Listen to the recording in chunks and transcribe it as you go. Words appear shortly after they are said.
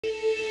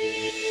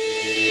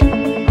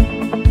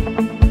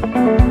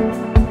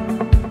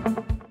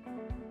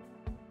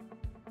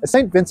The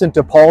St. Vincent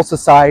de Paul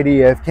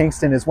Society of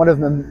Kingston is one of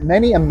the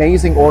many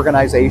amazing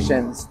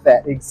organizations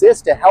that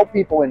exist to help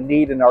people in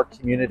need in our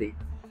community.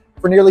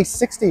 For nearly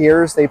 60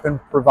 years, they've been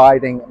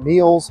providing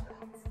meals,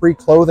 free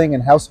clothing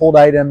and household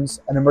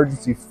items, an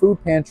emergency food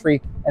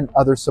pantry, and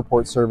other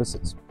support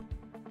services.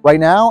 Right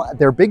now,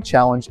 their big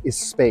challenge is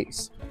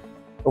space.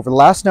 Over the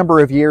last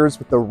number of years,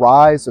 with the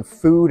rise of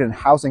food and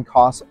housing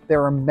costs,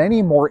 there are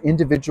many more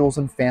individuals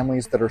and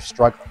families that are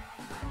struggling.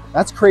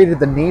 That's created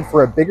the need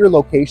for a bigger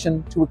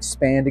location to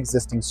expand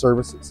existing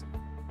services.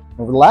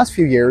 Over the last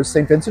few years,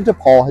 St. Vincent de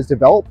Paul has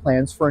developed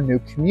plans for a new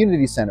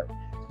community center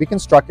to be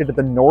constructed at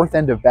the north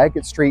end of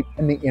Bagot Street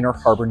in the Inner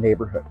Harbour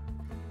neighbourhood.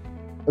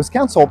 As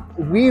Council,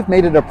 we've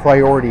made it a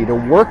priority to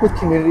work with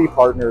community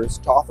partners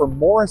to offer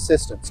more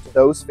assistance to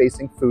those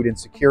facing food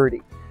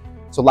insecurity.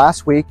 So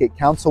last week at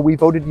Council, we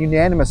voted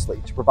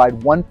unanimously to provide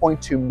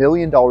 $1.2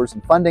 million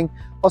in funding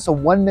plus a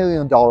 $1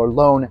 million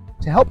loan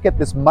to help get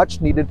this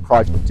much-needed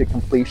project to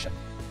completion.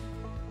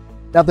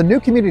 Now, the new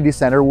community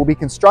center will be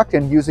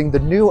constructed using the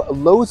new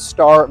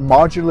low-star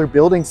modular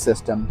building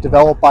system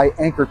developed by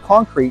Anchor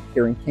Concrete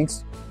here in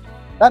Kingston.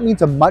 That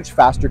means a much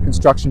faster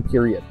construction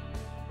period.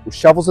 With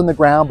shovels in the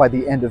ground by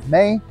the end of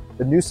May,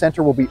 the new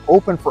center will be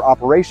open for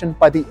operation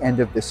by the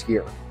end of this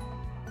year.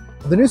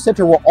 The new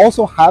center will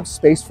also have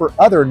space for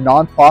other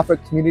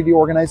nonprofit community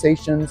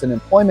organizations and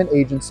employment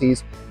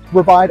agencies to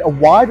provide a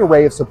wide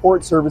array of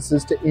support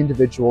services to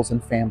individuals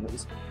and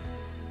families.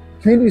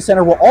 The community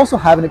center will also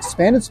have an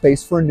expanded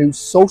space for a new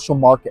social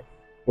market,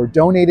 where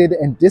donated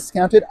and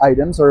discounted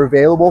items are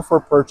available for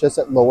purchase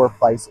at lower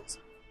prices.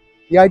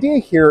 The idea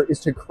here is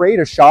to create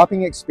a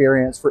shopping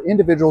experience for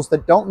individuals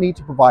that don't need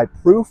to provide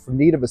proof of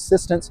need of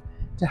assistance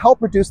to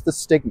help reduce the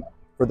stigma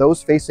for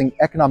those facing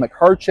economic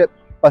hardship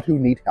but who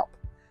need help.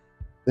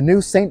 The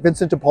new St.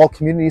 Vincent de Paul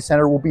Community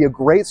Center will be a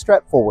great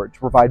step forward to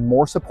provide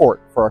more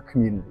support for our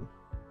community.